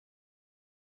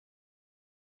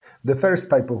The first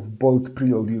type of bolt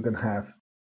preload you can have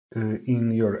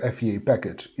in your FEA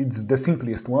package, it's the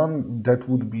simplest one. That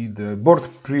would be the bolt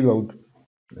preload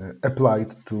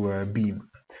applied to a beam.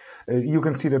 You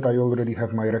can see that I already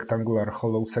have my rectangular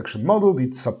hollow section modeled.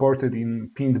 It's supported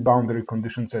in pinned boundary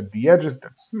conditions at the edges.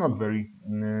 That's not very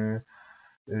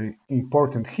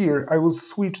important here. I will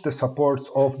switch the supports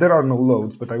off. There are no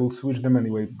loads, but I will switch them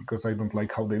anyway because I don't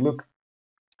like how they look.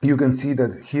 You can see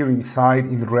that here inside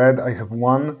in red I have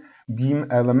one beam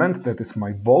element, that is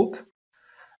my bolt,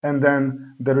 and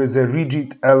then there is a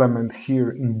rigid element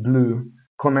here in blue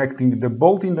connecting the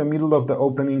bolt in the middle of the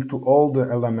opening to all the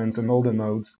elements and all the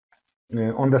nodes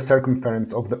on the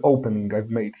circumference of the opening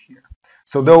I've made here.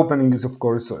 So the opening is of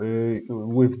course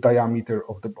with diameter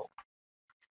of the bolt.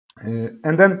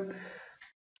 And then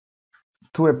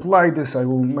to apply this, I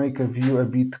will make a view a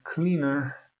bit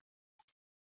cleaner.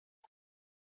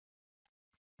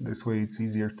 This way it's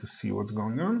easier to see what's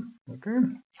going on. Okay.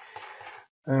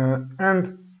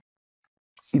 And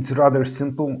it's rather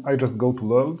simple. I just go to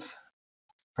loads.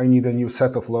 I need a new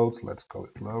set of loads. Let's call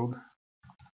it load.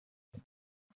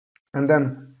 And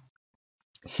then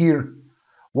here,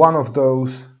 one of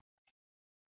those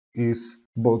is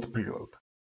bolt preload.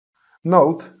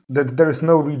 Note that there is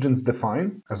no regions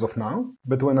defined as of now,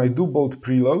 but when I do bolt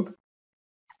preload,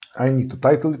 I need to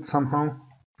title it somehow.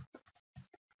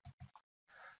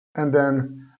 And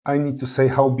then I need to say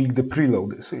how big the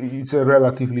preload is. It's a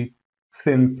relatively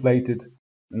thin plated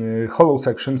hollow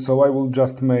section, so I will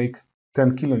just make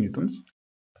 10 kilonewtons.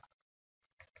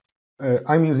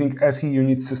 I'm using SE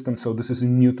unit system, so this is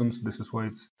in newtons. This is why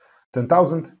it's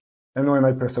 10,000. And when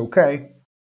I press OK,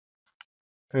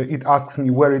 it asks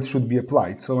me where it should be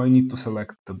applied. So I need to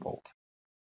select the bolt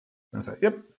and say,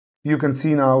 yep. You can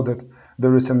see now that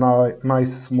there is a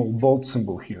nice small bolt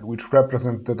symbol here, which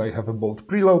represents that I have a bolt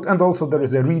preload, and also there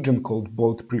is a region called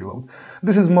bolt preload.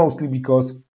 This is mostly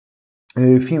because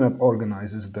Femap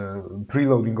organizes the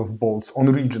preloading of bolts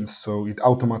on regions, so it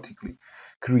automatically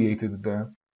created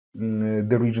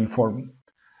the region for me.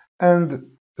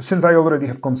 And since I already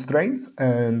have constraints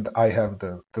and I have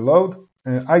the load,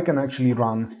 I can actually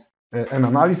run an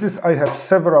analysis. I have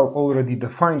several already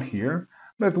defined here,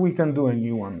 but we can do a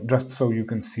new one just so you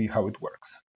can see how it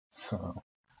works. So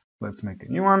let's make a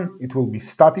new one. It will be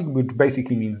static, which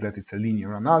basically means that it's a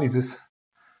linear analysis.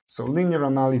 So linear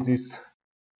analysis,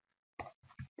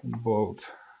 bolt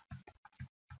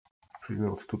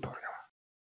preload tutorial.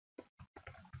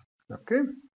 Okay.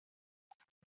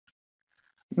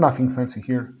 Nothing fancy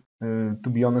here. To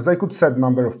be honest, I could set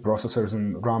number of processors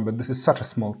and RAM, but this is such a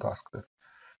small task that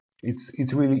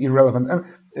it's really irrelevant.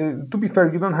 And to be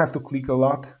fair, you don't have to click a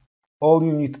lot. All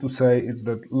you need to say is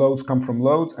that loads come from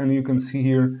loads, and you can see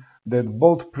here that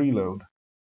bolt preload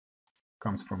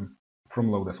comes from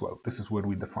load as well. This is where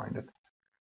we defined it.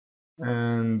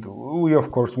 And we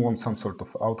of course want some sort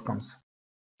of outcomes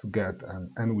to get,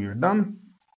 and we're done.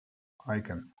 I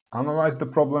can analyze the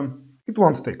problem. It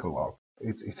won't take a lot.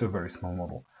 It's a very small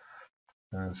model.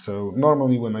 So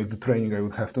normally when I do training, I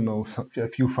would have to know a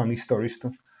few funny stories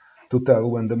to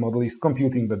tell when the model is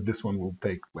computing, but this one will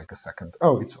take like a second.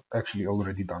 Oh, it's actually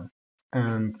already done.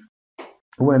 And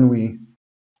when we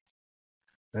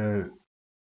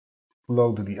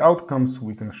load the outcomes,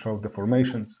 we can show the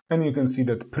formations, and you can see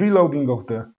that preloading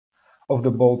of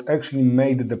the bolt actually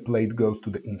made the plate goes to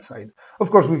the inside.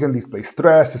 Of course, we can display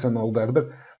stresses and all that, but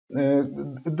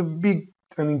the big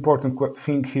and important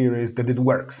thing here is that it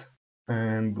works,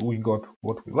 and we got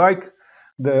what we like.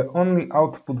 The only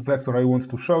output vector I want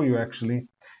to show you actually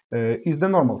is the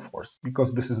normal force,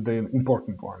 because this is the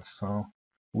important one. So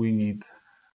we need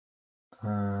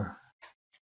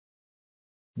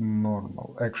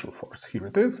normal actual force. Here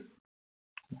it is.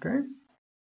 Okay.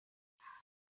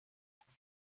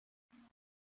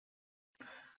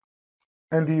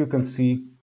 And you can see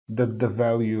that the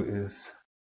value is,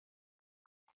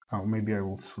 oh, maybe I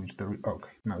will switch the,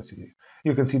 okay, now it's easy.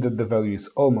 You can see that the value is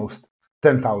almost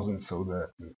 10,000, so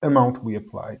the amount we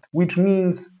applied, which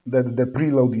means that the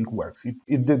preloading works.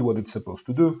 It did what it's supposed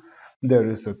to do. There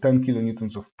is a 10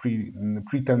 kilonewtons of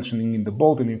pre-tensioning in the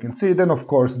bolt, and you can see it. Then, of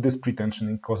course, this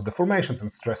pre-tensioning caused deformations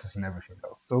and stresses and everything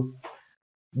else. So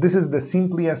this is the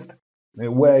simplest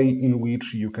way in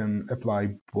which you can apply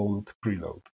bolt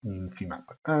preload in Femap,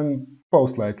 and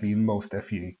most likely in most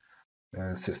FEA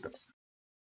systems.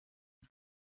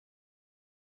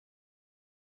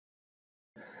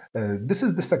 This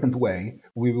is the second way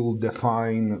we will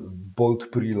define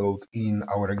bolt preload in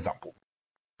our example.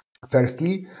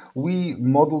 Firstly, we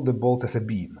model the bolt as a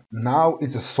beam. Now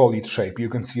it's a solid shape. You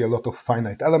can see a lot of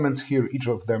finite elements here. Each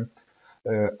of them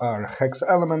are hex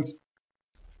elements.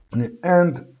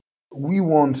 And we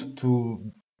want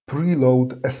to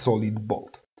preload a solid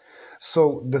bolt.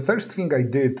 So the first thing I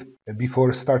did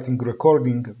before starting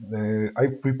recording,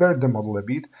 I've prepared the model a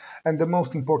bit, and the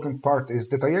most important part is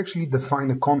that I actually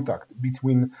define a contact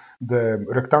between the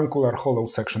rectangular hollow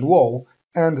section wall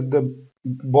and the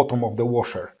bottom of the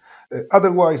washer.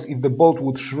 Otherwise, if the bolt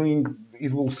would shrink,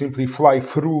 it will simply fly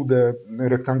through the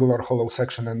rectangular hollow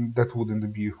section, and that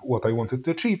wouldn't be what I wanted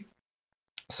to achieve.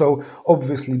 So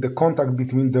obviously the contact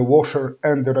between the washer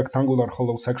and the rectangular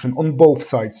hollow section on both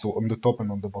sides, so on the top and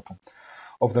on the bottom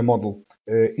of the model,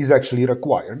 is actually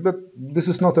required. But this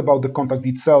is not about the contact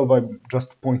itself, I'm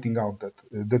just pointing out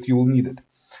that you will need it.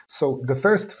 So the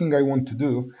first thing I want to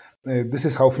do, this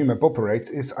is how Femap operates,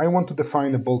 is I want to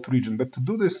define a bolt region. But to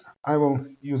do this, I will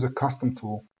use a custom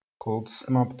tool called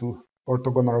Snap to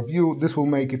Orthogonal View. This will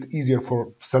make it easier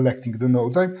for selecting the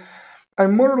nodes.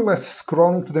 I'm more or less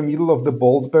scrolling to the middle of the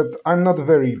bolt, but I'm not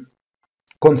very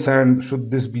concerned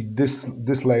should this be this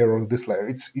layer or this layer.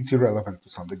 It's irrelevant to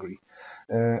some degree.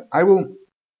 I will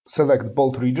select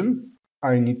bolt region.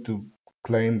 I need to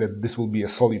claim that this will be a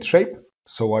solid shape,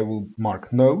 so I will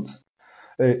mark nodes.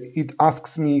 It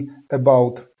asks me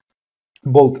about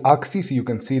bolt axis. You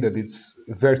can see that it's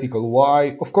vertical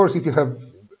Y. Of course, if you have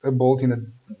a bolt in a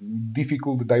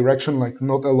difficult direction, like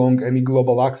not along any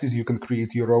global axis, you can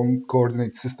create your own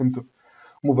coordinate system to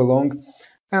move along.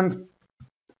 And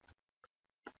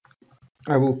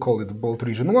I will call it bolt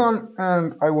region 1,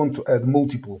 and I want to add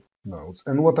multiple nodes.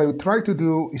 And what I would try to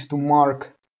do is to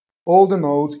mark all the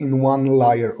nodes in one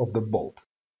layer of the bolt.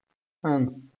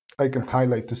 And I can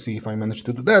highlight to see if I manage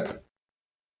to do that.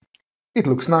 It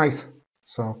looks nice.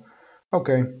 So,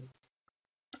 okay,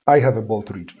 I have a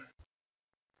bolt region.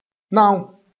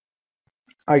 Now,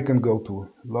 I can go to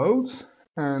loads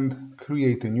and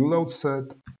create a new load set.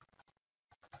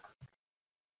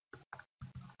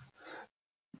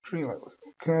 Preload,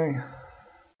 okay.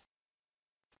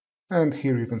 And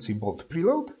here you can see bolt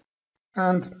preload.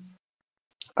 And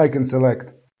I can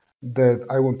select that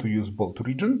I want to use bolt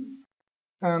region.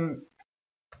 And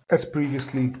as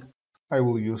previously, I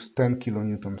will use 10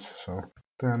 kilonewtons. So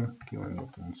 10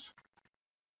 kilonewtons.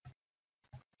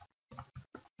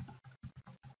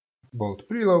 Bolt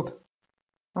preload.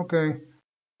 Okay.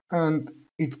 And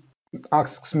it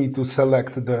asks me to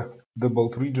select the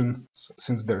bolt region.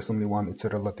 Since there's only one, it's a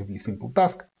relatively simple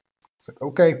task. So,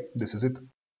 okay, this is it.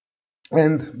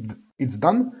 And it's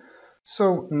done.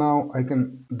 So now I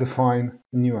can define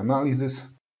new analysis.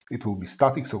 It will be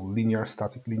static, so linear,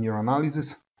 static, linear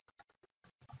analysis.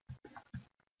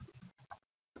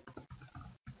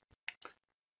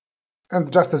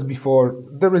 And just as before,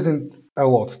 there isn't a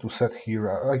lot to set here.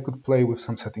 I could play with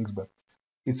some settings, but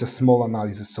it's a small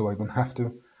analysis, so I don't have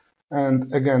to.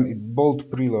 And again, in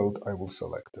bolt preload, I will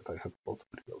select that I have bolt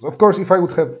preloads. Of course, if I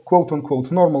would have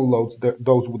quote-unquote normal loads,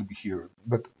 those would be here.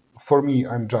 But for me,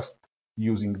 I'm just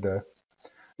using the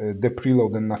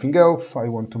preload and nothing else. I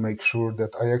want to make sure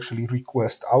that I actually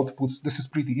request outputs. This is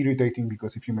pretty irritating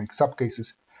because if you make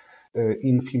subcases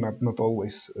in Femap, not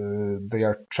always they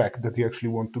are checked that you actually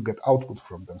want to get output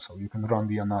from them. So you can run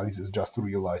the analysis just to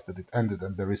realize that it ended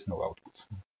and there is no output.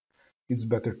 It's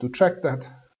better to check that.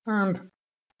 And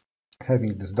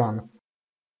having this done,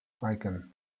 I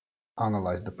can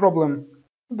analyze the problem.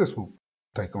 This will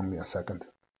take only a second.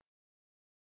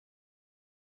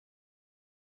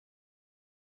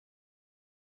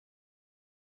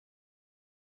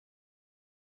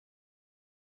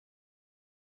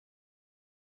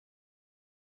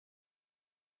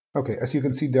 Okay, as you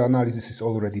can see, the analysis is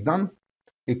already done.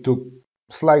 It took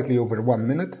slightly over 1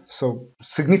 minute, so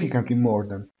significantly more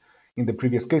than in the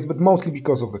previous case, but mostly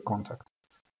because of the contact.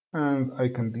 And I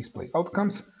can display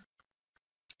outcomes.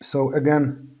 So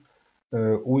again,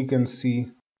 we can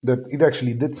see that it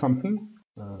actually did something.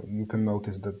 You can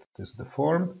notice that it is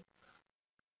deformed.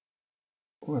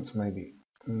 Let's maybe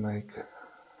make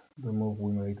the move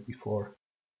we made before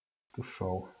to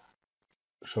show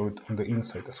it on the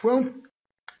inside as well.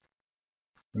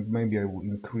 And maybe I will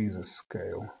increase the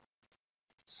scale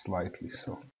slightly.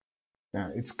 So yeah,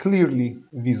 it's clearly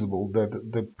visible that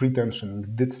the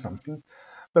pretensioning did something.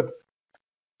 But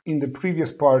in the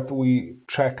previous part, we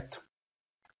checked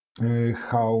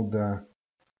how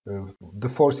the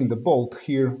force in the bolt.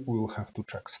 Here we will have to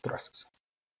check stresses.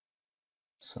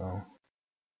 So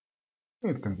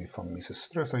it can be von Mises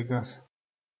stress, I guess.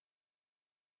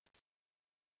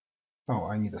 Oh,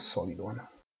 I need a solid one.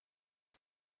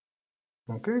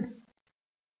 Okay.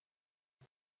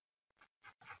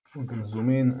 We can zoom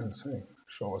in and say,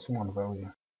 show us one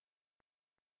value.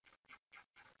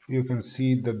 You can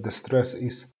see that the stress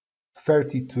is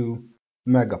 32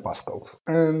 megapascals.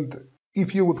 And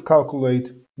If you would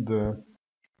calculate the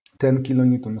 10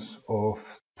 kilonewtons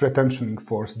of pretensioning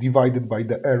force divided by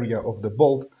the area of the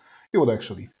bolt, you would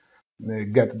actually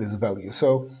get this value.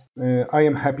 So I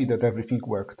am happy that everything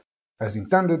worked as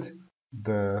intended.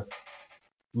 The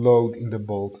load in the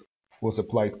bolt was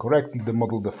applied correctly, the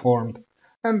model deformed,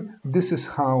 and this is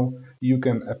how you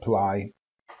can apply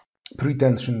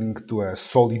pretensioning to a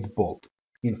solid bolt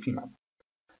in Femap.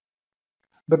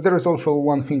 But there is also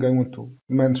one thing I want to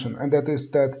mention, and that is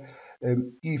that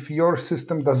if your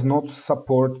system does not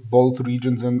support bolt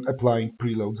regions and applying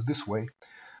preloads this way,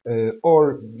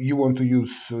 or you want to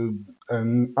use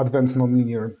an advanced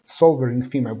nonlinear solver in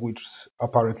Femap, which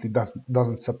apparently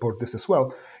doesn't support this as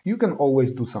well, you can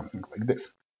always do something like this.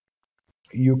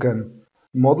 You can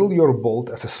model your bolt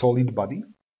as a solid body,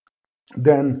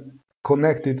 then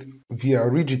connect it via a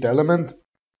rigid element,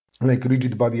 like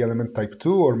rigid body element type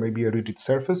 2, or maybe a rigid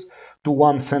surface, to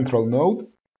one central node.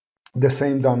 The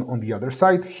same done on the other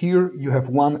side. Here you have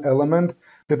one element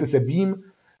that is a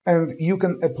beam, and you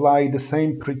can apply the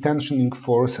same pretensioning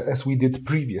force as we did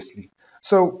previously.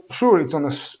 So sure, it's on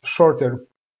a shorter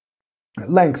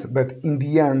length, but in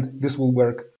the end, this will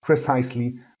work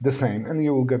precisely the same, and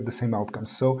you will get the same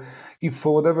outcomes. So if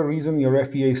for whatever reason your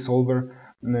FEA solver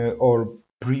or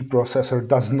preprocessor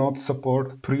does not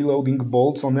support preloading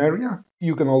bolts on area,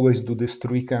 you can always do this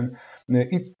trick, and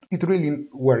it really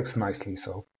works nicely.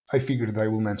 So I figured I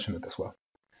will mention it as well.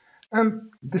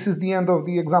 And this is the end of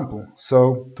the example.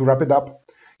 So to wrap it up,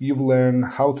 you've learned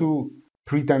how to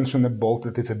pretension a bolt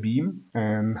that is a beam,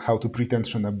 and how to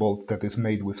pretension a bolt that is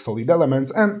made with solid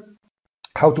elements, and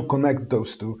how to connect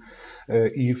those two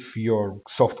if your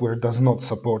software does not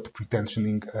support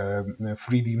pretensioning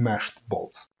 3D meshed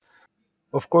bolts.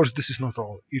 Of course, this is not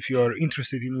all. If you are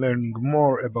interested in learning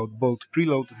more about bolt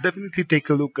preload, definitely take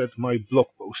a look at my blog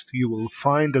post. You will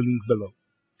find the link below.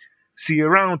 See you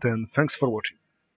around, and thanks for watching.